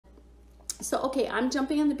So, okay, I'm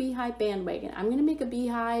jumping on the beehive bandwagon. I'm gonna make a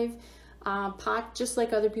beehive pot just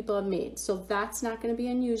like other people have made. So that's not gonna be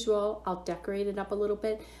unusual. I'll decorate it up a little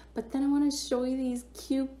bit, but then I wanna show you these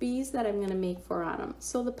cute bees that I'm gonna make for on them.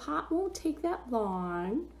 So the pot won't take that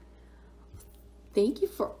long. Thank you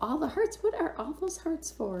for all the hearts. What are all those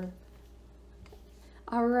hearts for?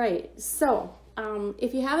 All right, so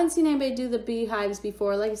if you haven't seen anybody do the beehives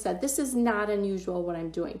before, like I said, this is not unusual what I'm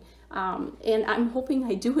doing. And I'm hoping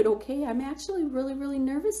I do it okay. I'm actually really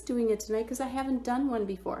nervous doing it tonight because I haven't done one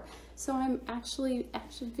before. So I'm actually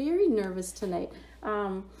very nervous tonight.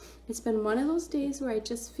 It's been one of those days where I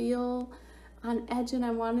just feel on edge and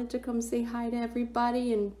I wanted to come say hi to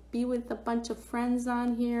everybody and be with a bunch of friends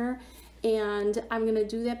on here. And I'm gonna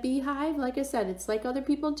do that beehive. Like I said, it's like other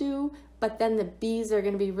people do, but then the bees are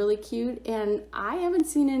gonna be really cute. And I haven't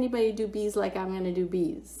seen anybody do bees like I'm gonna do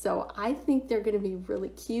bees. So I think they're gonna be really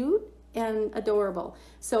cute and adorable.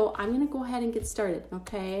 So I'm gonna go ahead and get started,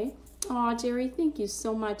 okay? Oh, Jerry, thank you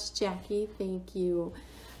so much. Jackie, thank you.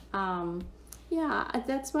 Yeah,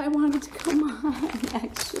 that's why I wanted to come on,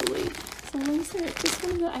 actually. So like I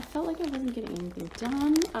said, I felt like I wasn't getting anything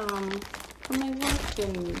done for my work,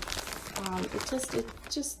 and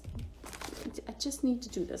I just need to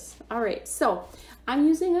do this. All right, so I'm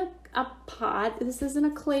using a pot. This isn't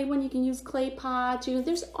a clay one. You can use clay pots. You know,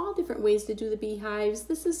 there's all different ways to do the beehives.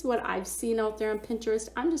 This is what I've seen out there on Pinterest.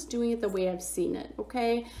 I'm just doing it the way I've seen it,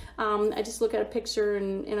 okay? I just look at a picture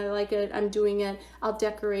and I like it. I'm doing it. I'll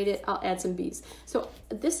decorate it. I'll add some bees. So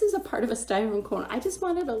this is a part of a styrofoam cone. I just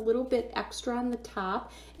wanted a little bit extra on the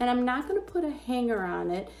top, and I'm not going to put a hanger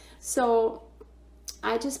on it. So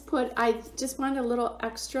I just wanted a little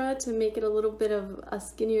extra to make it a little bit of a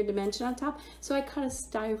skinnier dimension on top. So I cut a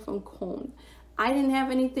styrofoam cone. I didn't have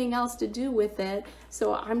anything else to do with it.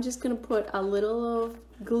 So I'm just gonna put a little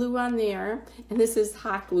glue on there. And this is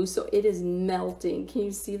hot glue, so it is melting. Can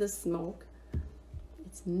you see the smoke?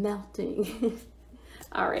 It's melting.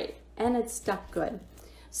 All right, and it's stuck good.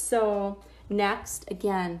 So next,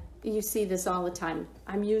 again, you see this all the time.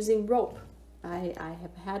 I'm using rope. I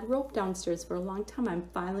have had rope downstairs for a long time. I'm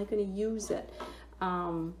finally going to use it.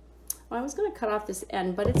 Well, I was going to cut off this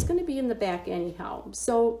end, but it's going to be in the back anyhow.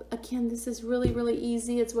 So again, this is really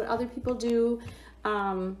easy. It's what other people do.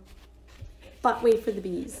 But wait for the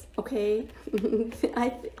bees, okay? I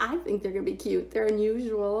think they're going to be cute. They're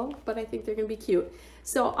unusual, but I think they're going to be cute.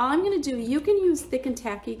 So all I'm going to do, you can use thick and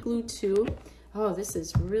tacky glue too. Oh, this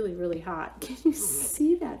is really hot. Can you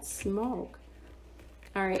see that smoke?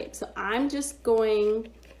 All right, so I'm just going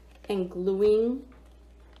and gluing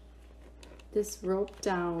this rope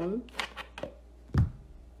down.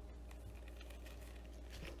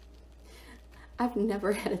 I've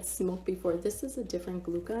never had it smoke before. This is a different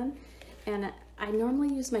glue gun, and I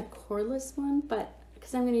normally use my cordless one, but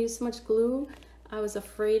because I'm going to use so much glue, I was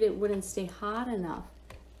afraid it wouldn't stay hot enough.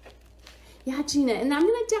 Yeah, Gina, and I'm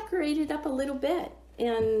going to decorate it up a little bit,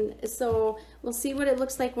 and so we'll see what it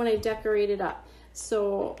looks like when I decorate it up.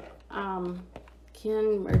 So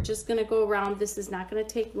we're just gonna go around. This is not gonna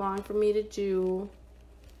take long for me to do.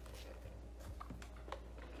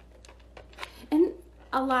 And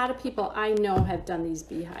a lot of people I know have done these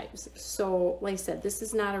beehives. So like I said, this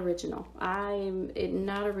is not original.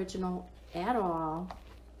 Not original at all.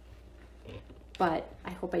 But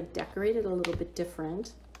I hope I decorate it a little bit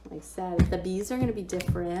different. Like I said, the bees are gonna be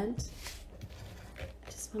different.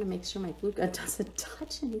 I just wanna make sure my glue gun doesn't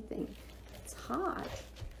touch anything. Hot.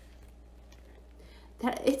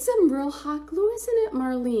 It's some real hot glue, isn't it,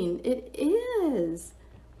 Marlene? It is.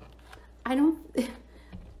 I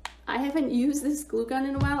haven't used this glue gun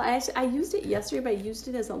in a while. I used it yesterday, but I used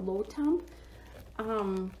it as a low temp.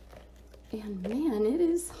 And man, it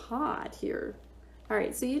is hot here. All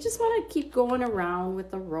right, so you just want to keep going around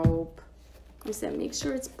with the rope. Like I said, make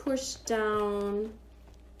sure it's pushed down.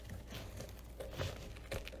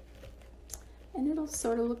 And it'll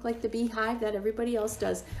sort of look like the beehive that everybody else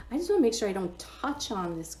does. I just want to make sure I don't touch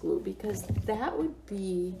on this glue because that would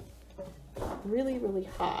be really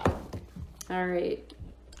hot. All right,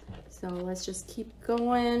 so let's just keep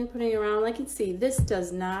going, putting it around. Like you can see, this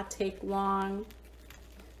does not take long.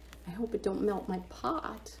 I hope it don't melt my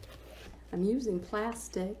pot. I'm using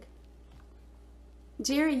plastic.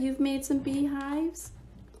 Jerry, you've made some beehives?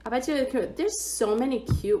 I bet you there's so many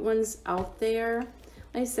cute ones out there.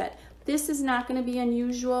 Like I said, this is not going to be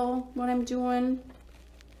unusual, what I'm doing.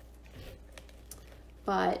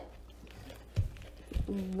 But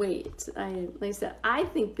wait, like I said, I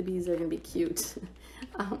think the bees are going to be cute.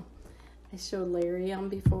 I showed Larry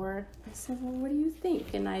before. I said, well, what do you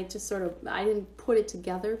think? And I just sort of, I didn't put it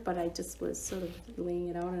together, but I just was sort of laying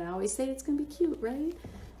it out. And I always say it's going to be cute, right?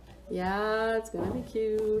 Yeah, it's gonna be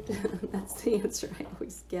cute. That's the answer I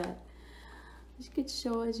always get. You could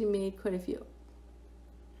show us you made quite a few.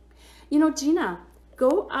 You know, Gina,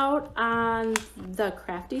 go out on the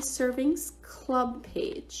Crafty Servings Club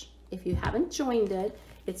page. If you haven't joined it,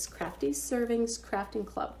 it's Crafty Servings Crafting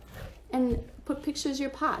Club. And put pictures of your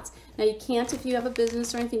pots. Now you can't, if you have a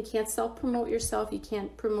business or anything, you can't self-promote yourself, you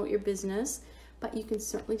can't promote your business, but you can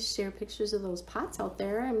certainly share pictures of those pots out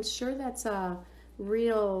there. I'm sure that's a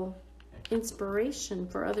real inspiration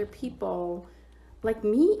for other people, like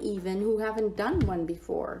me even, who haven't done one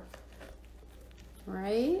before,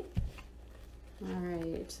 right? All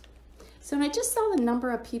right. So when I just saw the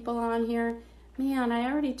number of people on here, man,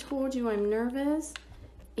 I already told you I'm nervous,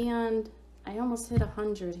 and I almost hit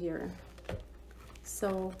 100 here.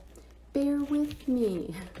 So bear with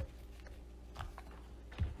me.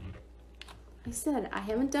 I said, I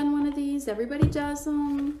haven't done one of these. Everybody does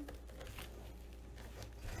them.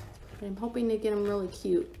 But I'm hoping to get them really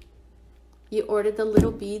cute. You ordered the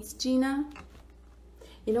little beads, Gina?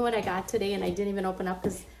 You know what I got today, and I didn't even open up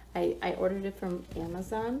because I ordered it from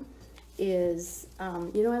Amazon, is,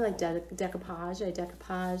 you know, I like decoupage. I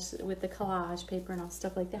decoupage with the collage paper and all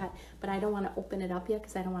stuff like that, but I don't want to open it up yet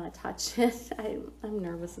because I don't want to touch it. I'm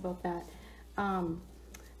nervous about that.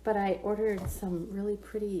 But I ordered some really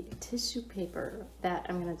pretty tissue paper that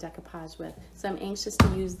I'm going to decoupage with, so I'm anxious to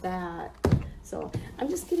use that. So I'm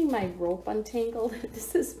just getting my rope untangled.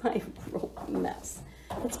 This is my rope mess.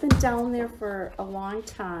 It's been down there for a long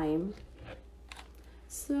time.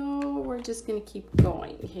 So we're just gonna keep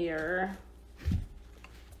going here.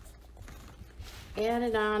 Add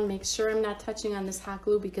it on, make sure I'm not touching on this hot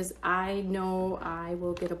glue because I know I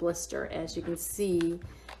will get a blister. As you can see,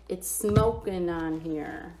 it's smoking on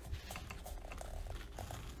here.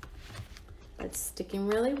 It's sticking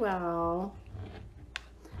really well.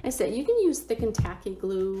 I said you can use thick and tacky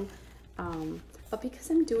glue, but because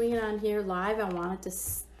I'm doing it on here live, I want it to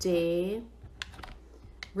stay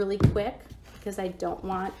really quick because I don't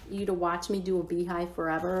want you to watch me do a beehive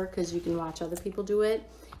forever because you can watch other people do it.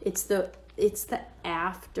 It's the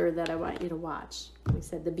after that I want you to watch. We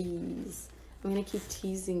said the bees. I'm gonna keep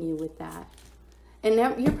teasing you with that. And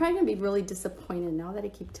now you're probably gonna be really disappointed now that I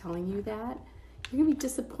keep telling you that. You're gonna be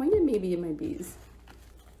disappointed maybe in my bees.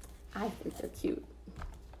 I think they're cute.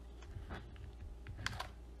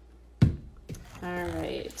 All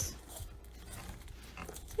right.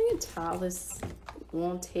 I can tell this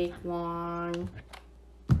won't take long.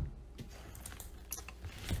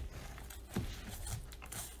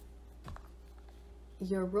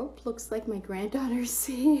 Your rope looks like my granddaughter's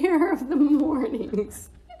hair of the mornings.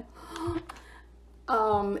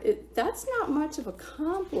 That's not much of a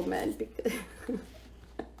compliment because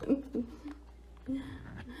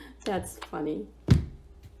that's funny.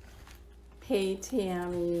 Hey,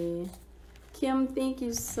 Tammy. Kim, thank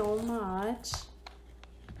you so much.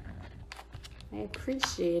 I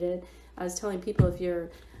appreciate it. I was telling people if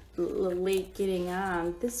you're a little late getting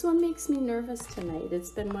on, this one makes me nervous tonight.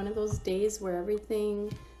 It's been one of those days where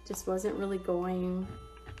everything just wasn't really going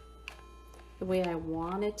the way I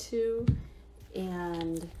wanted to.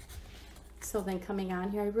 And so then coming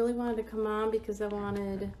on here, I really wanted to come on because I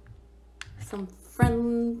wanted some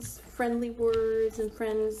friendly words and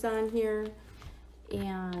friends on here.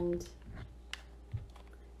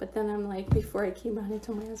 But then I'm like, before I came on, I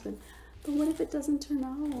told my husband, but what if it doesn't turn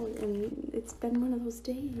out? And it's been one of those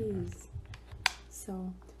days.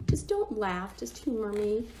 So just don't laugh, just humor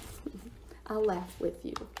me. I'll laugh with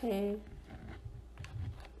you, okay?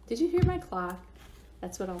 Did you hear my clock?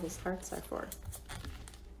 That's what all those hearts are for.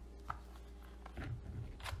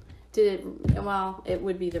 Well, it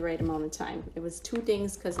would be the right amount of time. It was 2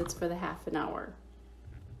 dings because it's for the half an hour.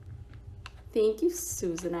 Thank you,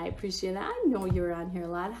 Susan. I appreciate that. I know you're on here a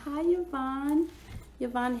lot. Hi, Yvonne.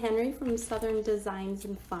 Yvonne Henry from Southern Designs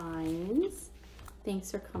and Finds.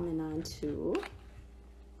 Thanks for coming on, too.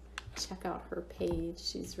 Check out her page.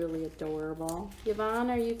 She's really adorable. Yvonne,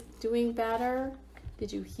 are you doing better?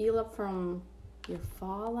 Did you heal up from your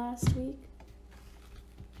fall last week?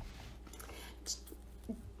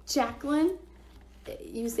 Jacqueline,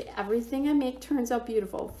 you say everything I make turns out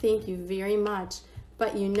beautiful. Thank you very much.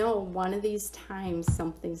 But you know, one of these times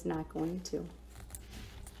something's not going to.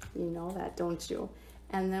 You know that, don't you?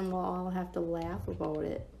 And then we'll all have to laugh about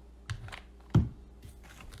it.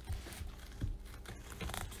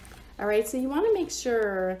 All right, so you want to make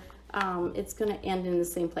sure it's going to end in the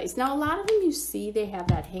same place. Now, a lot of them you see, they have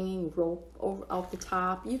that hanging rope out the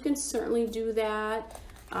top. You can certainly do that.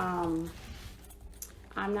 I'm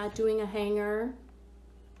not doing a hanger.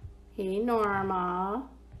 Hey, Norma.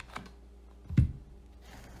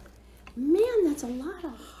 Man, that's a lot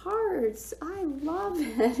of hearts. I love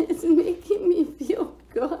it. It's making me feel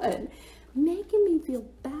good. Making me feel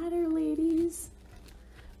better, ladies.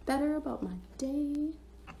 Better about my day.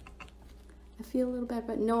 I feel a little better,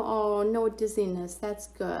 but no, oh, no dizziness. That's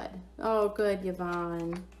good. Oh, good,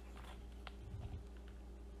 Yvonne.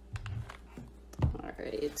 All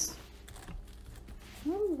right.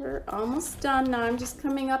 Well, we're almost done now. I'm just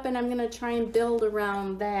coming up and I'm gonna try and build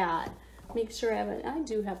around that. Make sure I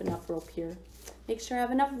do have enough rope here. Make sure I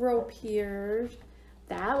have enough rope here.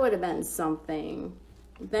 That would have been something.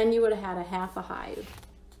 Then you would have had a half a hive.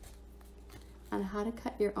 On how to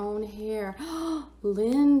cut your own hair.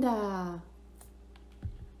 Linda.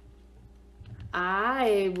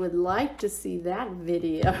 I would like to see that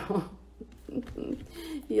video.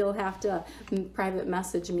 You'll have to private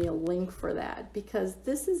message me a link for that because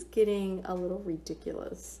this is getting a little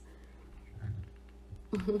ridiculous.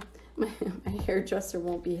 My hairdresser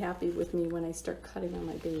won't be happy with me when I start cutting on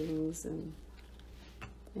my bangs, and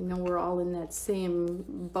I know we're all in that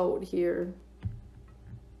same boat here.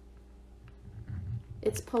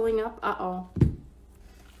 It's pulling up. Uh-oh.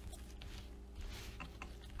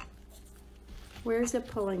 Where's it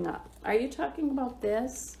pulling up? Are you talking about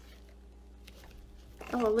this?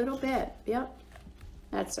 Oh, a little bit. Yep.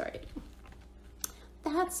 That's all right.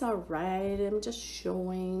 That's all right. I'm just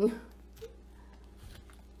showing.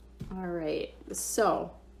 All right.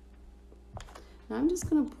 So I'm just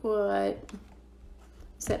going to put,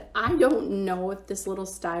 I don't know if this little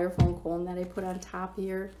styrofoam cone that I put on top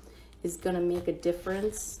here is going to make a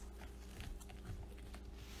difference.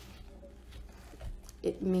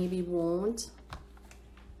 It maybe won't.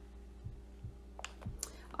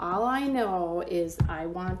 All I know is I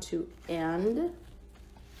want to end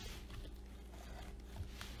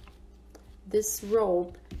this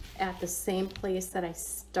rope at the same place that I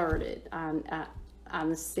started on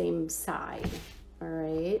the same side. All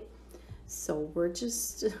right. So we're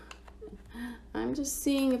just, I'm just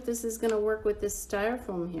seeing if this is going to work with this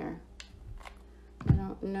styrofoam here. I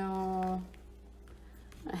don't know.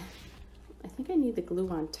 I think I need the glue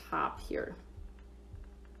on top here.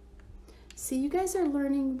 See, you guys are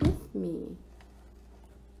learning with me.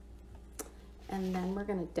 And then we're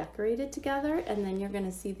gonna decorate it together, and then you're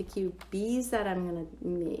gonna see the cute bees that I'm gonna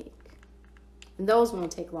make. And those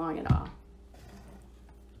won't take long at all.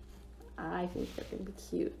 I think they're gonna be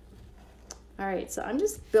cute. All right, so I'm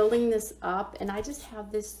just building this up, and I just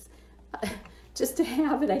have this, just to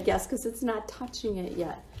have it, I guess, because it's not touching it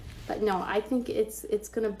yet. But no, I think it's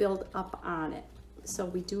gonna build up on it. So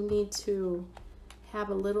we do need to have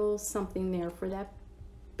a little something there for that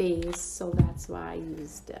base, so that's why I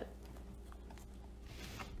used it.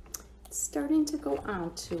 It's starting to go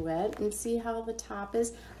onto it, and see how the top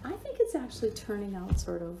is. I think it's actually turning out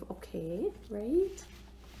sort of okay, right?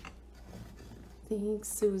 Thanks,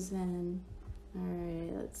 Susan. All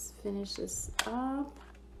right, let's finish this up.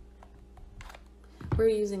 We're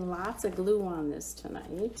using lots of glue on this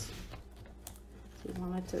tonight. So you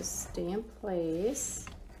want it to stay in place.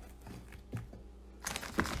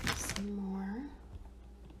 More.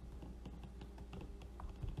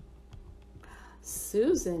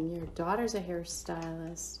 Susan, your daughter's a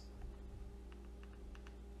hairstylist.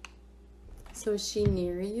 So is she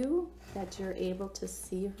near you that you're able to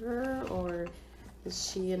see her, or is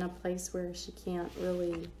she in a place where she can't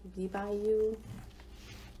really be by you?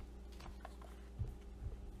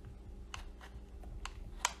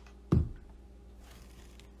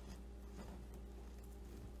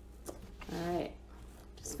 All right.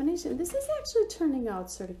 Finishing. This is actually turning out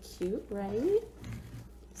sort of cute, right?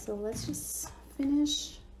 So let's just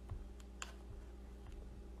finish.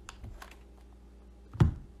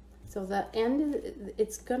 So the end,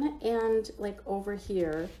 it's gonna end like over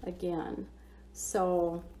here again.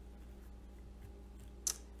 So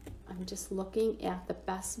I'm just looking at the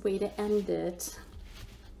best way to end it.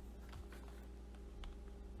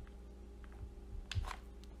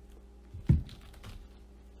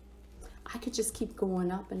 I could just keep going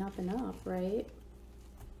up and up and up, right?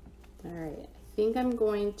 All right, I think I'm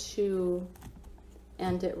going to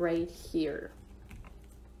end it right here.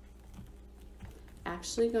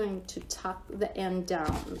 Actually going to tuck the end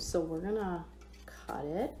down. So we're gonna cut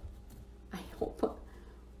it. I hope,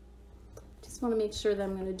 just wanna make sure that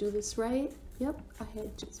I'm gonna do this right. Yep, I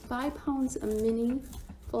had just 5 pounds of mini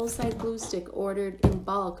full-size glue stick ordered in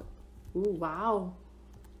bulk. Ooh, wow.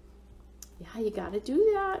 Yeah, you gotta do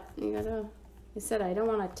that. You gotta, I said I don't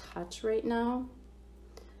want to touch right now.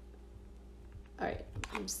 All right,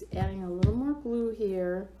 I'm just adding a little more glue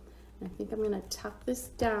here. I think I'm gonna tuck this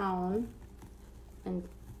down and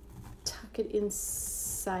tuck it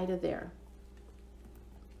inside of there.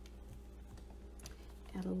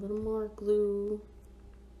 Add a little more glue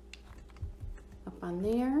up on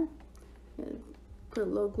there. Put a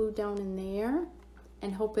little glue down in there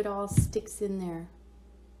and hope it all sticks in there.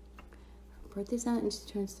 Her birthday's on and she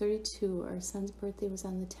turns 32. Our son's birthday was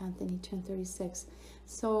on the 10th and he turned 36.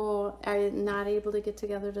 So I'm not able to get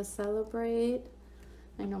together to celebrate.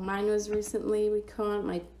 I know mine was recently. We couldn't.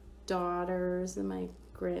 My daughters and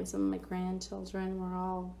some of my grandchildren were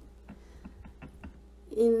all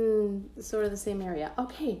in sort of the same area.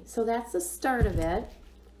 Okay, so that's the start of it.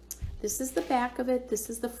 This is the back of it. This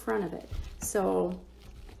is the front of it. So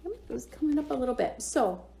it was coming up a little bit.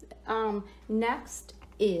 So next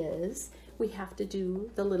is we have to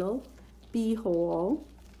do the little bee hole.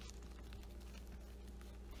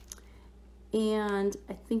 And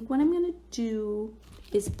I think what I'm gonna do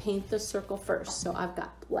is paint the circle first. So I've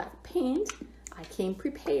got black paint. I came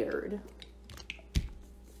prepared.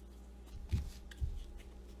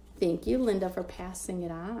 Thank you, Linda, for passing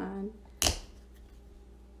it on.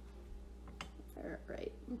 All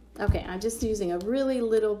right. Okay, I'm just using a really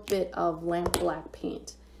little bit of lamp black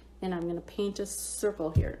paint, and I'm gonna paint a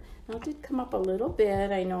circle here. Now it did come up a little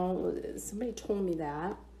bit. I know somebody told me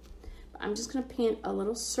that. But I'm just gonna paint a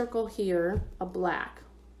little circle here, a black.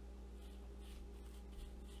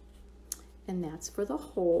 And that's for the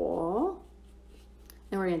hole.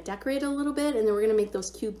 And we're gonna decorate a little bit, and then we're gonna make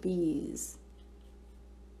those cute bees.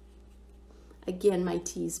 Again, my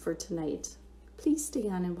tease for tonight. Please stay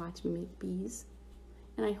on and watch me make bees.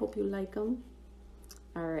 And I hope you like them.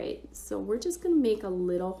 All right, so we're just gonna make a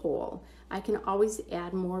little hole. I can always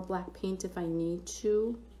add more black paint if I need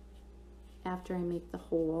to after I make the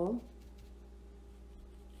hole.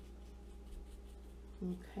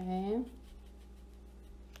 Okay.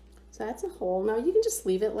 So that's a hole. Now you can just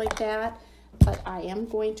leave it like that, but I am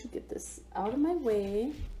going to get this out of my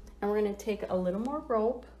way, and we're gonna take a little more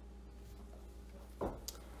rope,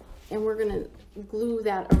 and we're gonna glue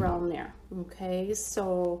that around there. Okay,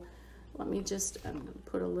 so let me just, I'm gonna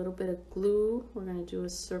put a little bit of glue. We're gonna do a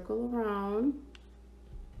circle around.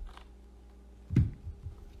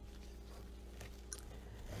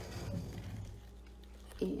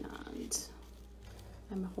 And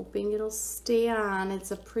I'm hoping it'll stay on.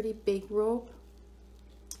 It's a pretty big rope,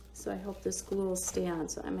 so I hope this glue will stay on.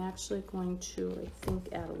 So I'm actually going to, I think,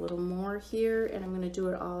 add a little more here, and I'm gonna do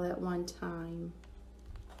it all at one time,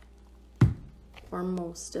 or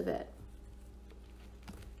most of it,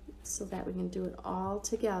 so that we can do it all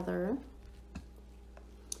together.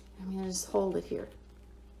 I'm gonna just hold it here.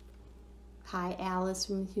 Hi, Alice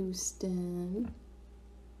from Houston.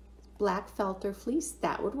 Black felter fleece,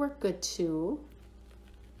 that would work good too.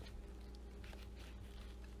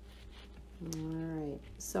 All right,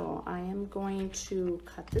 so I am going to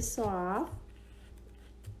cut this off.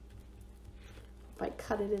 If I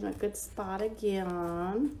cut it in a good spot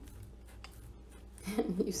again,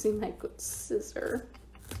 using my good scissor.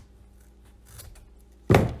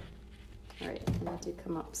 All right, and that did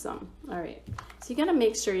come up some. All right, so you gotta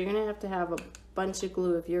make sure, you're gonna have a bunch of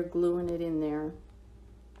glue if you're gluing it in there.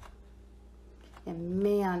 And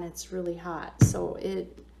man, it's really hot, so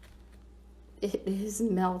it is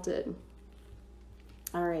melted.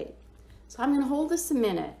 All right, so I'm gonna hold this a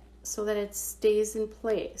minute so that it stays in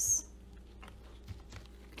place.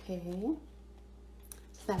 Okay,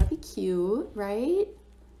 so that'll be cute, right?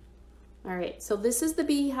 All right, so this is the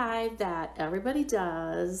beehive that everybody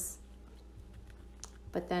does,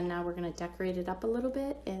 but then now we're gonna decorate it up a little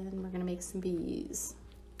bit, and we're gonna make some bees.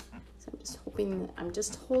 So I'm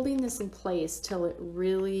just holding this in place till that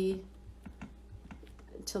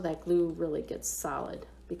glue really gets solid,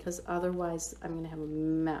 because otherwise I'm gonna have a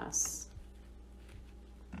mess.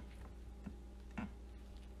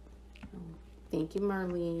 Oh, thank you,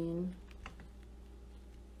 Marlene.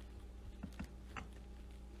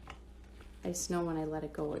 I just know when I let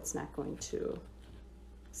it go, it's not going to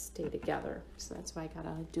stay together. So that's why I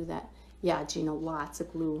gotta do that. Yeah, Gina, lots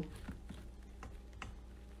of glue.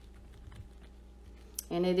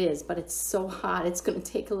 And it is, but it's so hot, it's gonna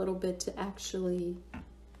take a little bit to actually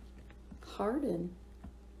harden.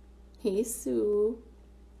 Hey, Sue.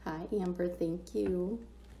 Hi, Amber, thank you.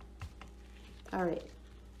 All right,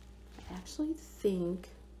 I actually think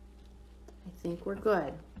we're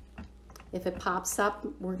good. If it pops up,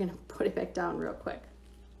 we're gonna put it back down real quick.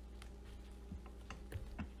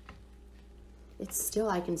 It's still,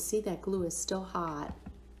 I can see that glue is still hot.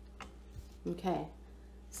 Okay,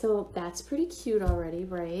 so that's pretty cute already,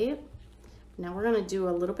 right? Now we're gonna do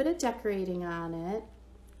a little bit of decorating on it.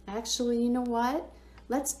 Actually, you know what?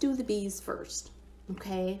 Let's do the bees first,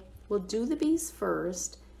 okay? We'll do the bees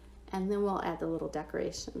first, and then we'll add the little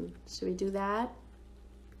decoration. Should we do that?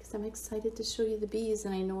 Because because I'm excited to show you the bees,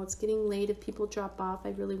 and I know it's getting late. If people drop off, I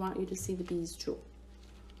really want you to see the bees too.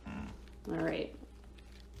 All right.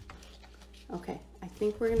 Okay, I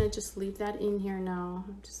think we're gonna just leave that in here now.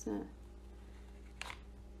 I'm just gonna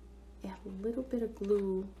add a little bit of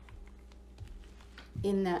glue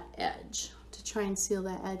in that edge to try and seal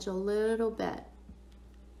that edge a little bit.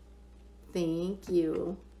 Thank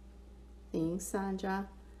you. Thanks, Sandra.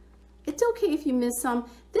 It's okay if you miss some.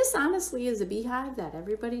 This honestly is a beehive that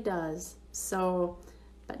everybody does. So,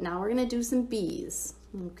 but now we're gonna do some bees,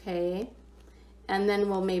 okay? And then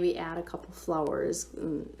we'll maybe add a couple flowers.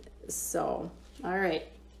 So, all right.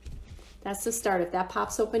 That's the start. If that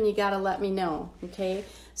pops open, you gotta let me know, okay?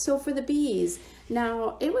 So for the bees,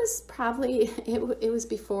 now it was probably, it was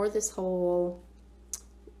before this whole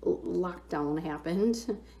lockdown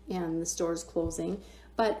happened and the stores closing.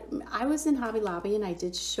 But I was in Hobby Lobby and I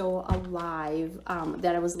did show a live,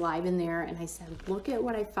 that I was live in there, and I said, look at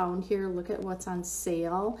what I found here, look at what's on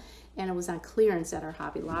sale. And it was on clearance at our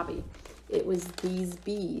Hobby Lobby. It was these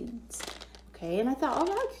beads, okay? And I thought, oh,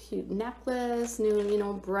 that's a cute necklace, new, you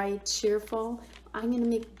know, bright, cheerful. I'm gonna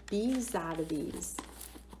make bees out of these.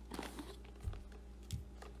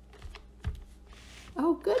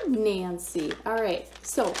 Oh, good, Nancy. All right,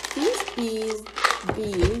 so these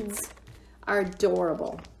beads are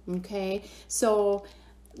adorable, okay? So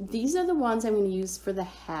these are the ones I'm going to use for the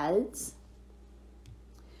heads,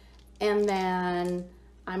 and then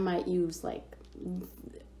I might use like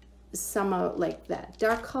some of like that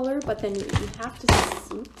dark color, but then you have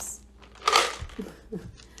to, oops,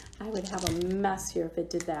 I would have a mess here if it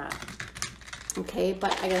did that, okay?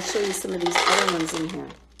 But I gotta show you some of these other ones in here.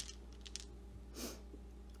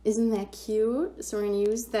 Isn't that cute? So we're gonna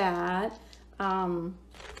use that.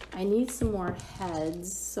 I need some more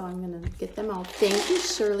heads, so I'm gonna get them out. Thank you,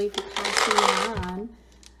 Shirley, for passing it on.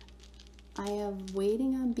 I have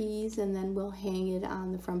waiting on bees, and then we'll hang it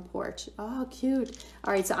on the front porch. Oh, cute.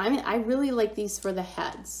 All right, so I really like these for the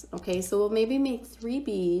heads. Okay, so we'll maybe make 3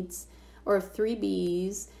 beads or 3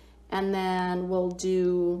 bees, and then we'll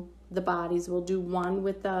do the bodies. We'll do 1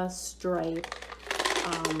 with a stripe,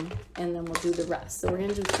 and then we'll do the rest. So we're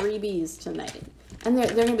gonna do 3 bees tonight. And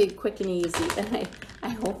they're gonna be quick and easy, and I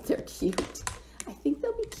hope they're cute. I think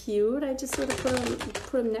they'll be cute. I just sort of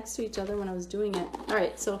put them next to each other when I was doing it. All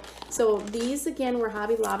right, so these again were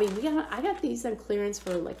Hobby Lobby. I got these on clearance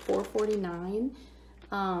for like $4.49.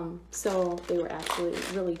 So they were actually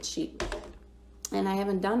really cheap. And I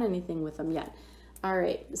haven't done anything with them yet. All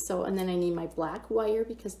right, so and then I need my black wire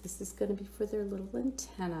because this is gonna be for their little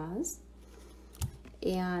antennas.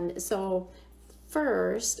 And so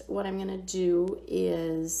first, what I'm gonna do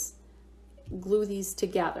is glue these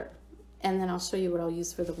together, and then I'll show you what I'll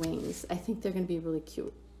use for the wings. I think they're gonna be really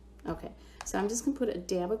cute. Okay, so I'm just gonna put a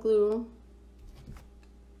dab of glue,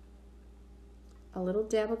 a little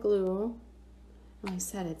dab of glue. Like I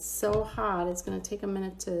said, it's so hot, it's gonna take a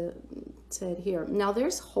minute to adhere. Now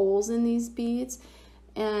there's holes in these beads,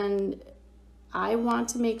 and I want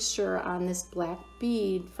to make sure on this black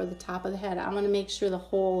bead for the top of the head, I'm gonna make sure the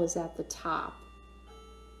hole is at the top.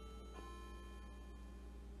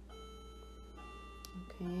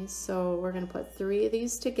 Okay, so we're gonna put 3 of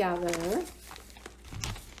these together.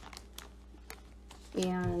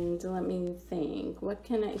 And let me think, what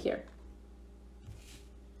can I, here.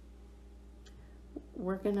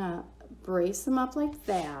 We're gonna brace them up like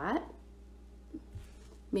that.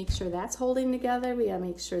 Make sure that's holding together. We gotta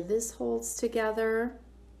make sure this holds together.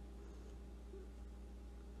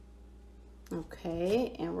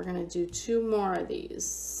 Okay, and we're gonna do 2 more of these.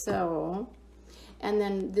 So, and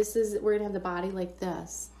then we're gonna have the body like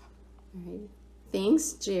this. All right,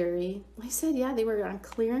 thanks, Jerry. Like I said, yeah, they were on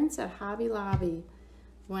clearance at Hobby Lobby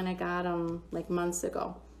when I got them like months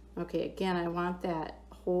ago. Okay, again, I want that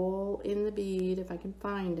hole in the bead if I can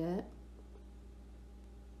find it.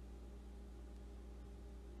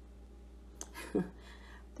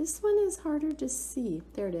 This one is harder to see.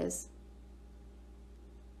 There it is.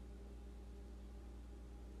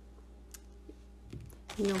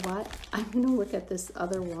 You know what? I'm gonna look at this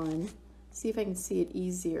other one, see if I can see it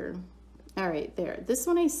easier. All right, there. This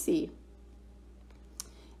one I see.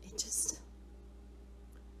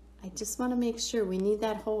 I just want to make sure we need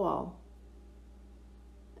that hole.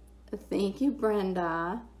 Thank you,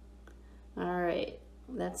 Brenda. All right,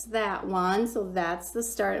 that's that one. So that's the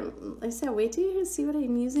start. Like I said, wait till you see what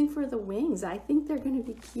I'm using for the wings. I think they're going to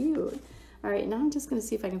be cute. All right, now I'm just going to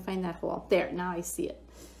see if I can find that hole. There, now I see it.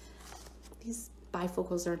 These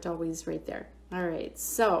bifocals aren't always right there. All right,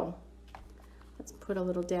 so let's put a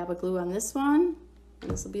little dab of glue on this one.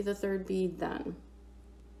 And this will be the 3rd bead then.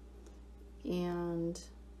 And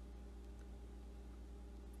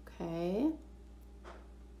Okay.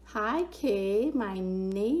 Hi, Kay, my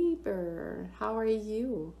neighbor. How are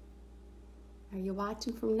you? Are you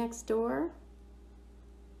watching from next door?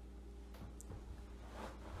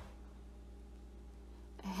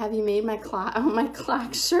 Have you made my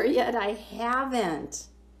clock shirt yet? I haven't.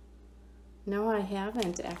 No, I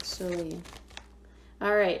haven't actually.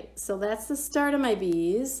 All right, so that's the start of my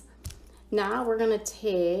bees. Now we're gonna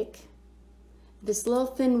take this little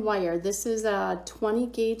thin wire. This is a 20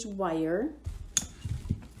 gauge wire.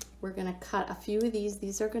 We're gonna cut a few of these.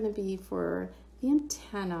 These are gonna be for the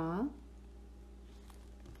antenna.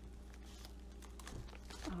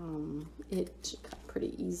 It should cut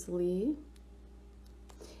pretty easily.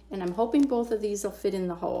 And I'm hoping both of these will fit in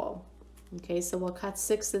the hole. Okay, so we'll cut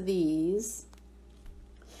 6 of these.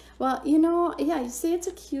 Well, you know, yeah, you see it's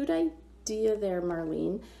a cute idea there,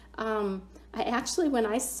 Marlene. I actually, when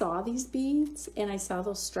I saw these beads and I saw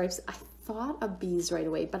those stripes, I thought of bees right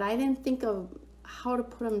away, but I didn't think of how to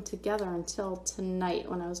put them together until tonight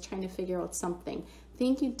when I was trying to figure out something.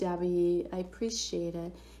 Thank you, Debbie. I appreciate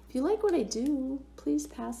it. If you like what I do, please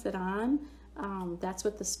pass it on. That's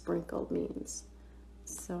what the sprinkled means.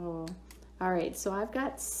 So, all right, so I've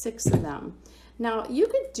got 6 of them. Now, you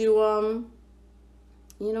could do them,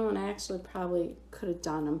 you know, and I actually probably could have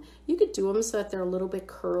done them. You could do them so that they're a little bit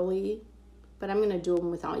curly, but I'm going to do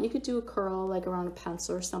them without. You could do a curl like around a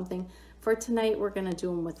pencil or something. For tonight, we're going to do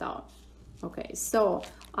them without. Okay, so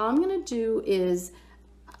all I'm going to do is,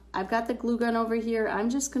 I've got the glue gun over here. I'm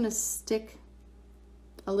just going to stick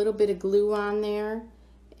a little bit of glue on there,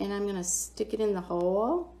 and I'm going to stick it in the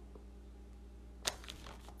hole.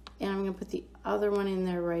 And I'm going to put the other one in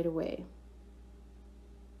there right away.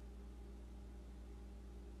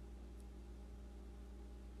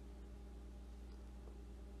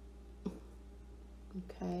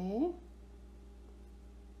 Okay.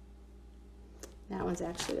 That one's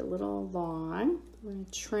actually a little long. We're going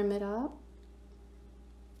to trim it up.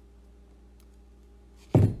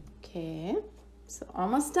 Okay. So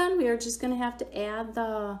almost done. We are just going to have to add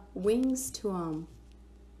the wings to them.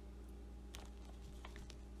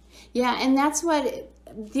 Yeah, and that's what,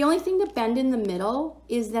 the only thing to bend in the middle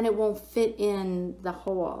is then it won't fit in the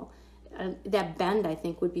hole. That bend, I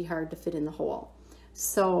think, would be hard to fit in the hole.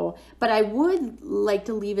 So, but I would like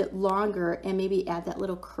to leave it longer and maybe add that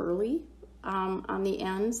little curly on the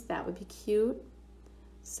ends. That would be cute.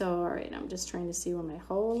 So, all right, I'm just trying to see where my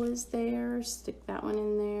hole is there. Stick that one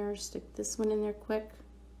in there, stick this one in there quick.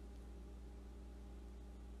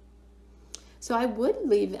 So I would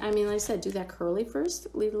leave, I mean, like I said, do that curly first,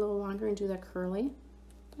 leave it a little longer and do that curly.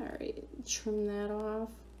 All right, trim that off.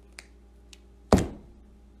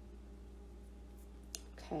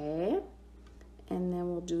 Okay, and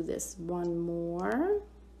then we'll do this one more.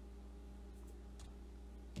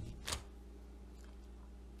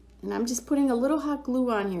 And I'm just putting a little hot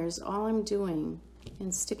glue on here is all I'm doing,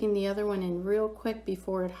 and sticking the other one in real quick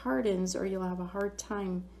before it hardens, or you'll have a hard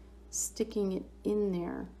time sticking it in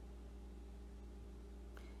there.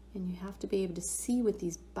 And you have to be able to see with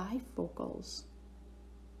these bifocals.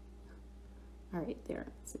 All right, there,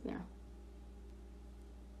 it's in there.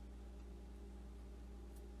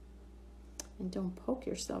 And don't poke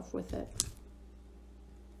yourself with it.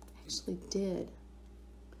 I actually did.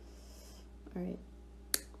 All right.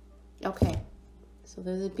 Okay, so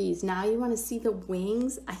they're the bees. Now you want to see the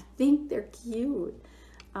wings. I think they're cute.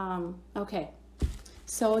 Okay,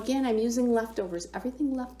 so again, I'm using leftovers.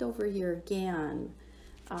 Everything left over here again.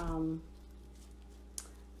 Look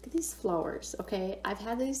at these flowers, okay? I've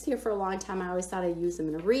had these here for a long time. I always thought I'd use them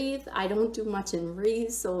in a wreath. I don't do much in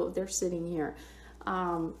wreaths, so they're sitting here.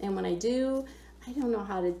 And when I do, I don't know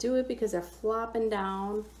how to do it because they're flopping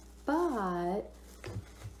down. But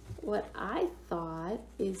what I thought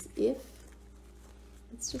is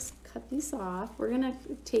let's just cut these off. We're gonna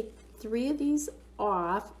take 3 of these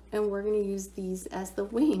off and we're gonna use these as the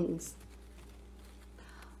wings.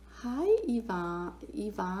 Hi,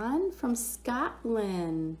 Yvonne from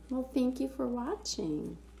Scotland. Well, thank you for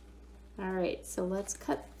watching. All right, so let's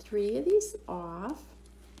cut 3 of these off.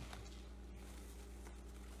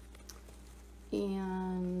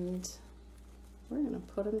 And we're gonna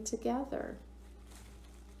put them together.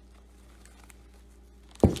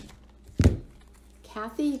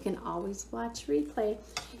 Kathy, you can always watch replay.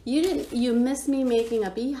 You missed me making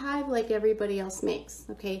a beehive like everybody else makes,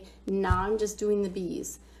 okay? Now I'm just doing the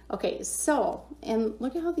bees. Okay, so, and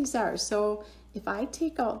look at how these are. So if I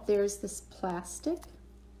take out, there's this plastic.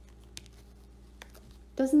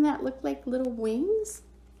 Doesn't that look like little wings?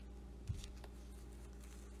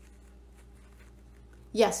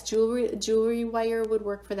 Yes, jewelry wire would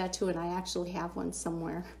work for that too, and I actually have one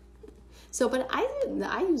somewhere. So, but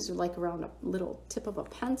I use like around a little tip of a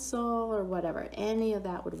pencil or whatever. Any of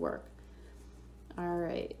that would work. All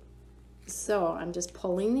right. So I'm just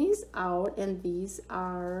pulling these out, and these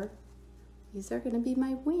are going to be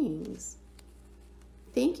my wings.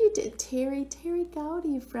 Thank you to Terry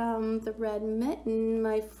Gowdy from the Red Mitten,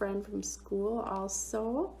 my friend from school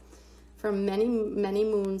also, from many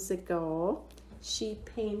moons ago. She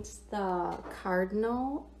paints the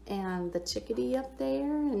cardinal and the chickadee up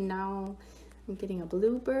there, and now I'm getting a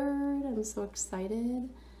bluebird. I'm so excited.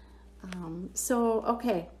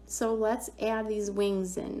 Okay, so let's add these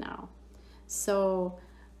wings in now. So,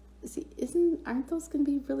 see, aren't those going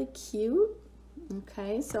to be really cute?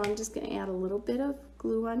 Okay, so I'm just going to add a little bit of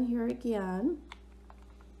glue on here again.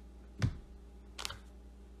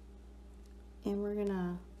 And we're going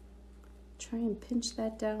to try and pinch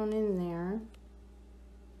that down in there.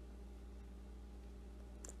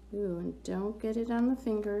 Ooh, and don't get it on the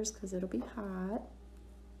fingers because it'll be hot.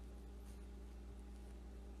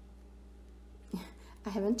 I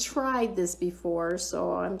haven't tried this before,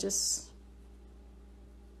 so I'm just...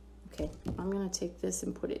 Okay, I'm going to take this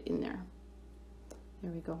and put it in there.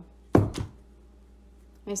 There we go.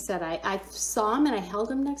 I said I saw him and I held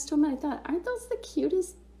him next to him and I thought, aren't those the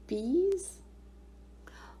cutest bees?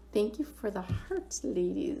 Thank you for the hearts,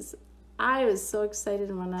 ladies. I was so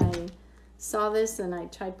excited when I saw this and I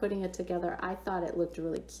tried putting it together. I thought it looked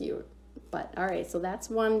really cute. But all right, so that's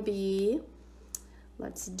one bee.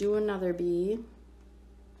 Let's do another bee.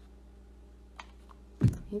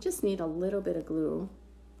 You just need a little bit of glue.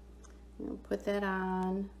 Put that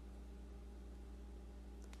on.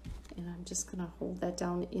 And I'm just gonna hold that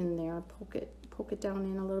down in there, poke it down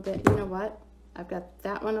in a little bit. You know what? I've got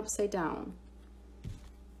that one upside down.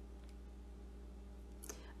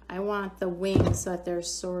 I want the wings so that they're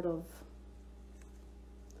sort of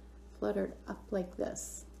fluttered up like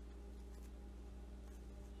this.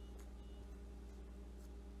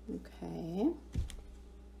 Okay.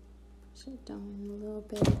 Push it down a little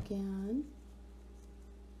bit again.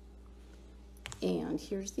 And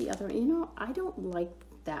here's the other. You know, I don't like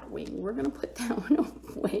that wing. We're gonna put that one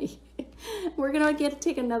away. We're gonna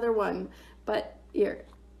take another one. But here,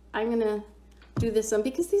 I'm gonna do this one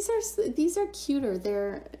because these are cuter.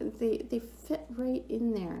 They fit right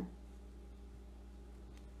in there.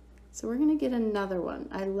 So we're gonna get another one.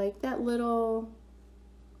 I like that little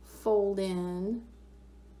fold in.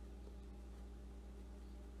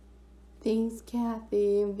 Thanks,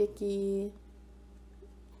 Kathy and Vicky.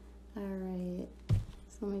 All right,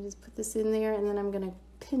 so let me just put this in there, and then I'm gonna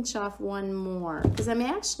pinch off one more because I'm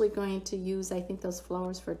actually going to use, I think, those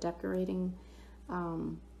flowers for decorating.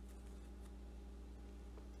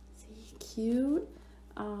 See, cute.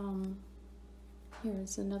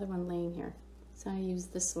 Here's another one laying here, so I use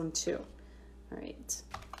this one too. All right,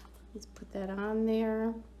 let's put that on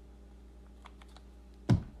there.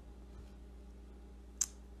 Pinch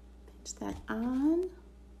that on.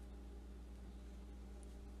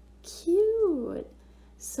 Cute.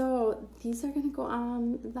 So these are going to go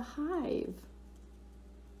on the hive.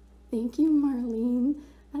 Thank you, Marlene.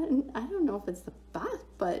 I don't know if it's the best,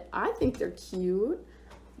 but I think they're cute.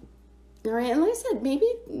 All right, and like I said, maybe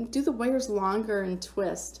do the wires longer and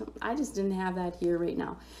twist. I just didn't have that here right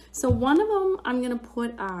now. So one of them I'm going to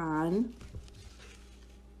put on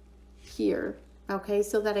here, okay,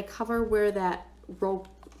 so that I cover where that rope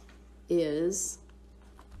is.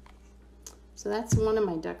 So that's one of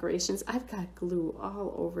my decorations. I've got glue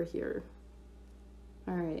all over here.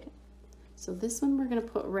 All right, so this one we're gonna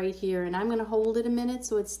put right here, and I'm gonna hold it a minute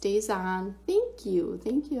so it stays on. Thank you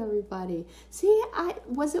everybody. See,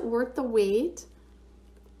 was it worth the wait?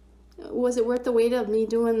 Was it worth the wait of me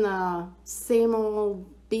doing the same old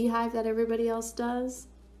beehive that everybody else does?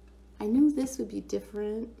 I knew this would be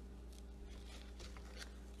different.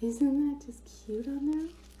 Isn't that just cute on there?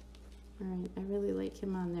 All right, I really like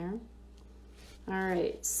him on there. All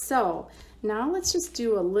right, so now let's just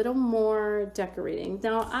do a little more decorating.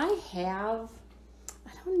 Now I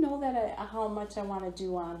don't know how much I want to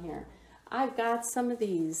do on here. I've got some of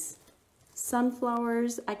these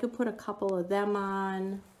sunflowers. I could put a couple of them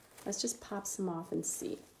on. Let's just pop some off and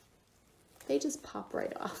see. They just pop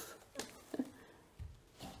right off.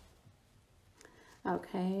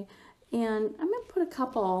 Okay, and I'm gonna put a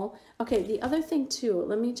couple. Okay, the other thing too,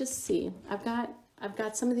 let me just see. I've got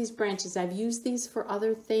some of these branches. I've used these for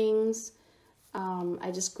other things.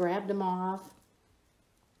 I just grabbed them off.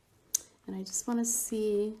 And I just want to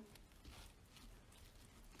see.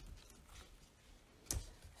 I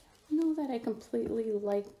don't know that I completely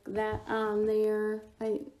like that on there.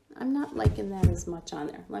 I'm not liking that as much on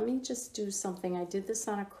there. Let me just do something. I did this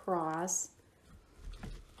on a cross.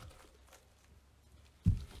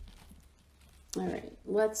 All right,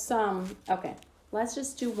 okay, let's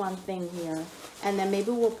just do one thing here, and then maybe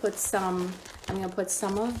we'll put some, I'm gonna put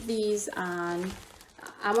some of these on.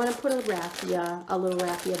 I want to put a little raffia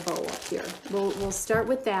bow up here. We'll start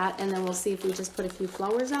with that, and then we'll see if we just put a few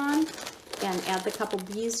flowers on and add the couple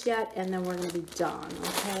bees yet, and then we're going to be done,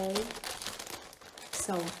 okay?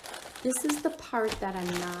 So this is the part that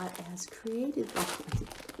I'm not as creative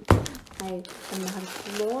on. I am not a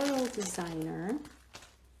floral designer.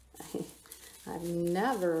 I've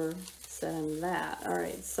never said I'm that. All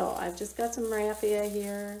right, so I've just got some raffia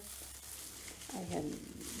here. I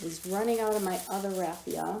was running out of my other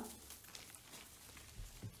raffia,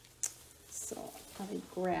 so let me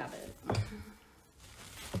grab it.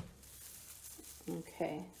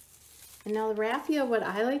 Okay, and now the raffia, what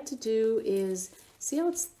I like to do is, see how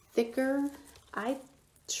it's thicker? I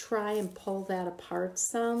try and pull that apart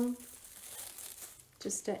some,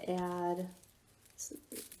 just to add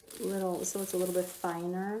little, so it's a little bit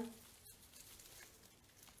finer.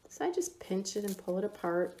 So I just pinch it and pull it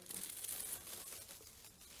apart.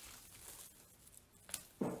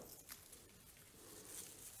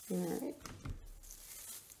 All right,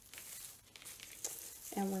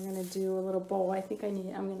 and we're gonna do a little bow. I think I'm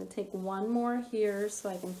gonna take one more here so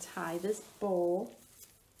I can tie this bow.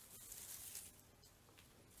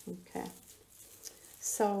 Okay,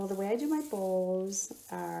 so the way I do my bows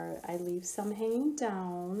are I leave some hanging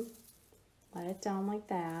down, let it down like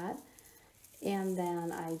that, and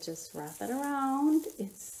then I just wrap it around.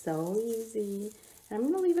 It's so easy. And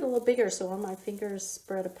I'm gonna leave it a little bigger so all my fingers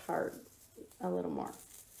spread apart a little more.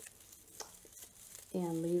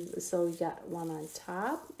 And leave, so you got one on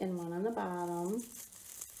top and one on the bottom.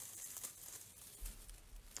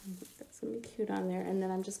 That's gonna be cute on there. And then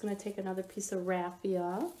I'm just gonna take another piece of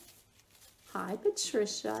raffia. Hi,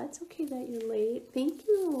 Patricia. It's okay that you're late. Thank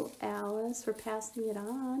you, Alice, for passing it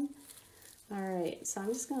on. All right, so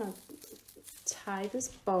I'm just gonna tie this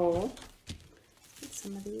bow. Get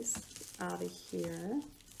some of these out of here.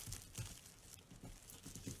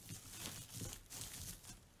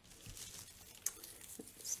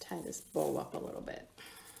 Tie this bow up a little bit.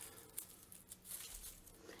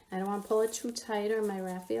 I don't want to pull it too tight or my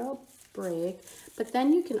raffia will break, but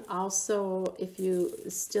then you can also, if you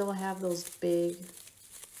still have those big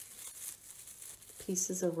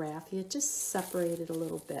pieces of raffia, just separate it a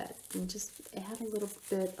little bit and just add a little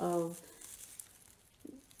bit of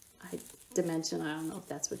dimension. I don't know if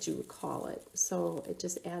that's what you would call it. So it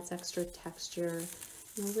just adds extra texture.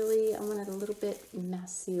 And really, I want it a little bit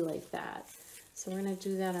messy like that. So we're going to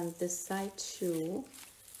do that on this side too.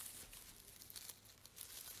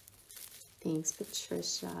 Thanks,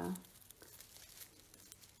 Patricia.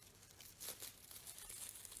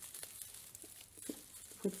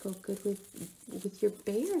 Would go good with your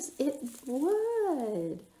bears. It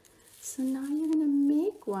would. So now you're going to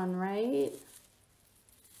make one, right?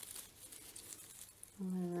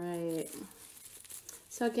 All right.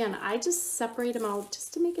 So again, I just separate them out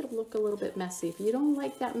just to make it look a little bit messy. If you don't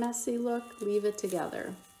like that messy look, leave it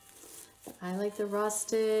together. But I like the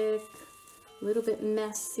rustic, a little bit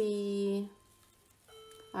messy.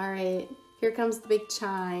 All right, here comes the big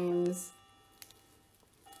chimes.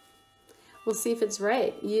 We'll see if it's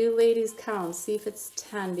right. You ladies count, see if it's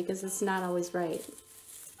 10 because it's not always right.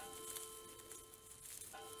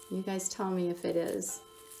 You guys tell me if it is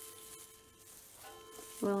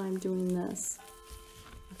while I'm doing this.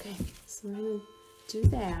 Okay, so we're going to do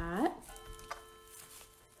that.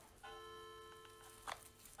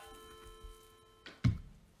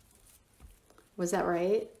 Was that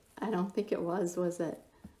right? I don't think it was it?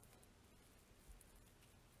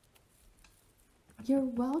 You're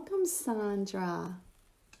welcome, Sandra.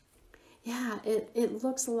 Yeah, it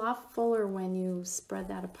looks a lot fuller when you spread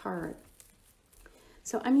that apart.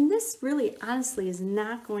 So, I mean, this really, honestly, is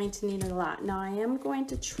not going to need a lot. Now, I am going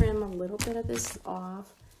to trim a little bit of this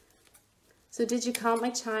off. So did you count my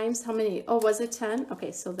chimes? How many? Oh, was it 10?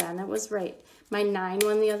 Okay, so then it was right. My 9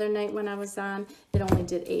 one the other night when I was on, it only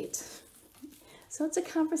did 8. So it's a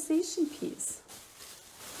conversation piece.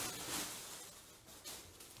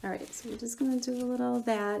 All right, so we're just going to do a little of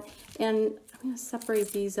that. And I'm going to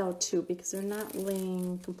separate these out too because they're not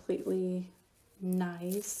laying completely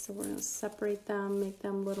nice. So we're going to separate them, make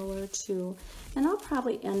them littler too. And I'll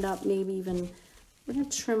probably end up maybe even, we're going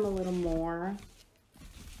to trim a little more.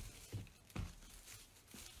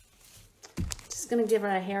 Going to give her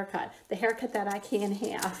a haircut, the haircut that I can't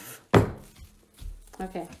have.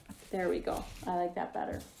 Okay, there we go. I like that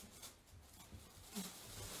better.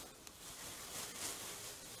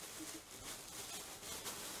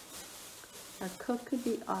 Our cook could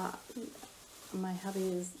be off. My hubby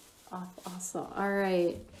is off also. All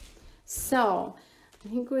right, So I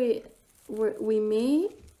think we may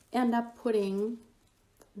end up putting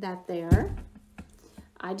that there.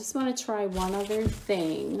 I just want to try one other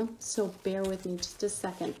thing, so bear with me just a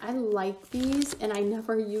second. I like these and I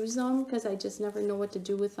never use them because I just never know what to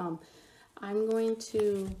do with them. I'm going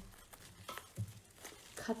to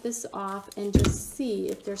cut this off and just see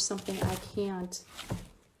if there's something I can't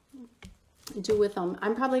do with them.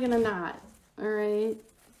 I'm probably gonna not. All right,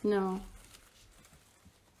 no.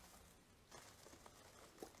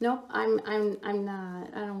 Nope, I'm not.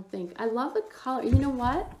 I don't think. I love the color. You know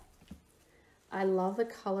what? I love the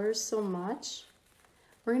colors so much.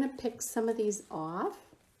 We're gonna pick some of these off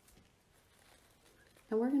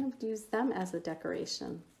and we're gonna use them as a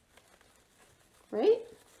decoration, right?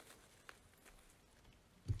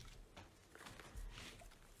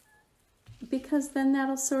 Because then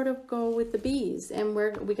that'll sort of go with the bees, and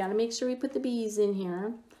we got to make sure we put the bees in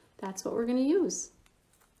here. That's what we're going to use.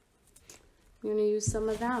 We're going to use some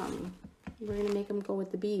of them. We're going to make them go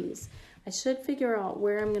with the bees. I should figure out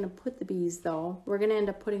where I'm going to put the bees though. We're going to end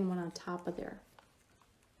up putting one on top of there.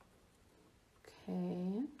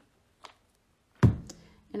 Okay.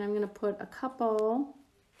 And I'm going to put a couple,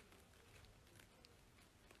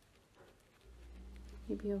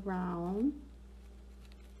 maybe around,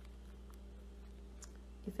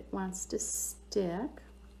 if it wants to stick.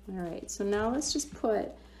 All right, so now let's just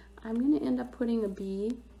put, I'm going to end up putting a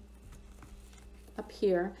bee up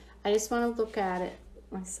here. I just want to look at it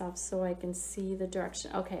myself so I can see the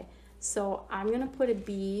direction. Okay, so I'm going to put a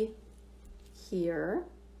bee here.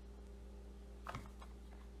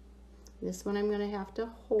 This one I'm going to have to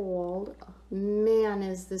hold. Man,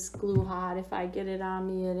 is this glue hot. If I get it on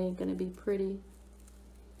me, it ain't going to be pretty.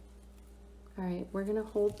 All right, we're gonna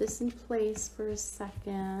hold this in place for a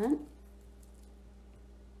second.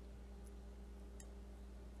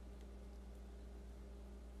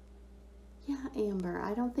 Yeah, Amber,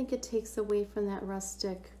 I don't think it takes away from that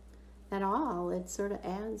rustic at all. It sort of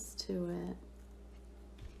adds to it.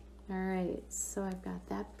 All right, so I've got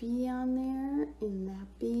that bee on there and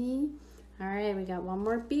that bee. All right, we got one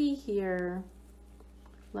more bee here.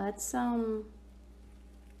 Let's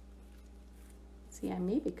see, I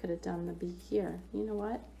maybe could have done the bee here. You know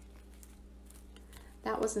what?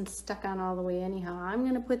 That wasn't stuck on all the way anyhow. I'm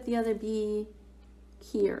going to put the other bee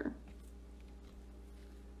here.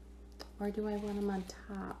 Or do I want them on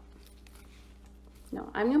top? No,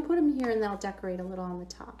 I'm going to put them here and they'll decorate a little on the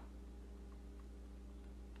top.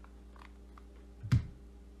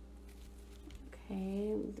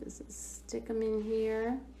 Okay, just stick them in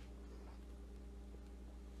here.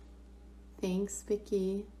 Thanks,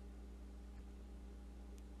 Vicki.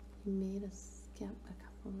 You made us skip a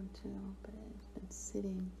couple too, but it's been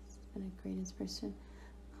sitting. It's been a great inspiration.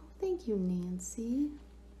 Oh, thank you, Nancy.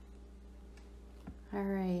 All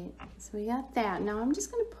right, so we got that. Now I'm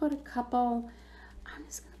just gonna put a couple,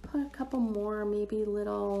 more, maybe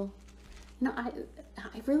little, I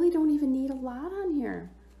really don't even need a lot on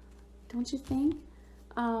here. Don't you think?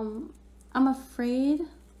 I'm afraid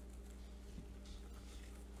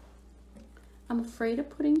of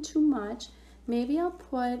putting too much. Maybe I'll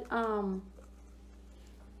put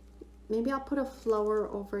a flower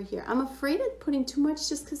over here. I'm afraid of putting too much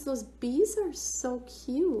just because those bees are so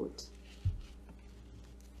cute.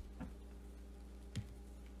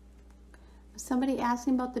 Somebody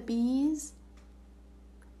asking about the bees?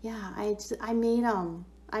 Yeah, I made them.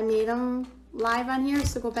 I made them live on here,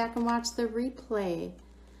 so go back and watch the replay.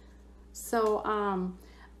 So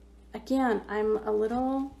again, I'm a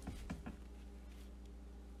little,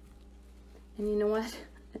 and you know what?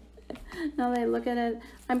 Now that I look at it,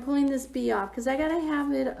 I'm pulling this bee off because I gotta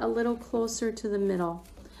have it a little closer to the middle.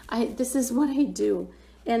 This is what I do,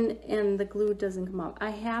 and the glue doesn't come up.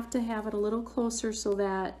 I have to have it a little closer so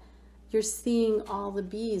that you're seeing all the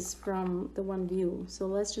bees from the one view. So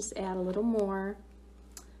let's just add a little more.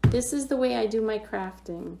 This is the way I do my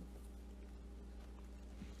crafting.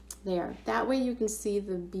 There, that way you can see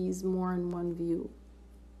the bees more in one view.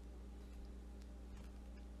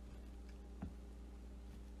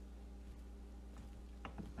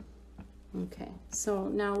 Okay, so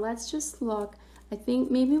now let's just look. I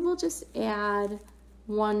think maybe we'll just add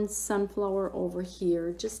one sunflower over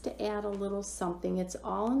here just to add a little something. It's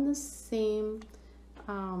all in the same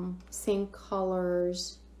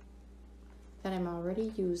colors that I'm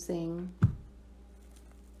already using.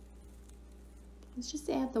 Let's just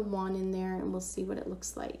add the one in there and we'll see what it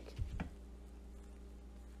looks like.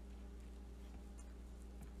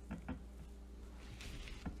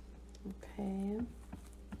 Okay.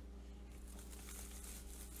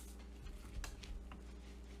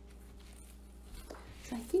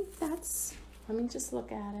 So I think that's let me just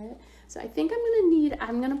look at it. So I think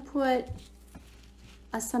I'm gonna put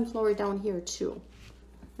a sunflower down here too.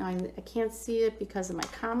 Now I can't see it because of my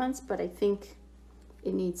comments, but I think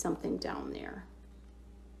it needs something down there.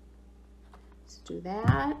 Let's do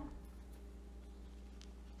that.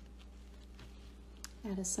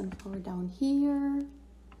 Add a sunflower down here.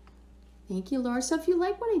 Thank you, Laura. So if you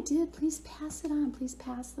like what I did, please pass it on. Please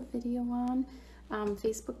pass the video on.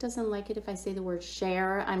 Facebook doesn't like it if I say the word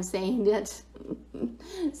share. I'm saying it.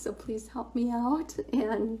 So please help me out,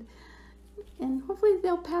 and hopefully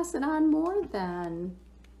they'll pass it on more then.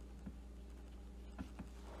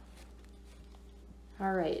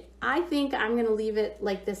 All right, I think I'm gonna leave it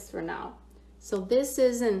like this for now. So this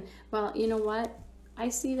isn't, well, you know what? I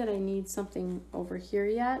see that I need something over here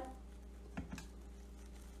yet.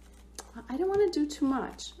 I don't want to do too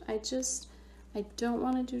much. I don't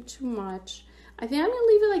want to do too much. I think I'm going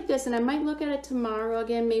to leave it like this, and I might look at it tomorrow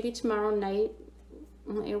again, maybe tomorrow night.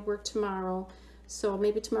 It'll work tomorrow. So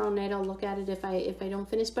maybe tomorrow night I'll look at it if I don't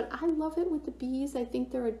finish. But I love it with the bees. I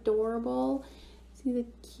think they're adorable. See the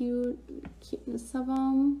cuteness of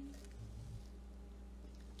them.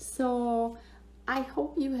 So I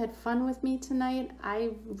hope you had fun with me tonight. I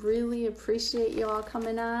really appreciate you all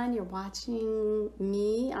coming on. You're watching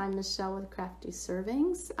me. I'm Michelle with Crafty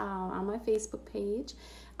Servings on my Facebook page.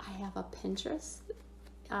 I have a Pinterest,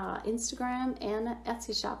 Instagram, and an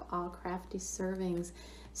Etsy shop, all Crafty Servings.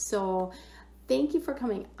 So thank you for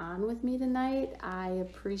coming on with me tonight. I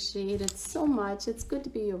appreciate it so much. It's good to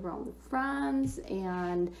be around with friends,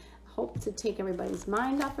 and hope to take everybody's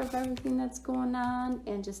mind off of everything that's going on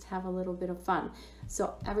and just have a little bit of fun.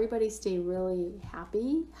 So everybody stay really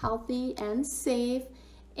happy, healthy, and safe,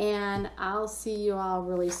 and I'll see you all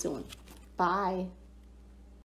really soon. Bye.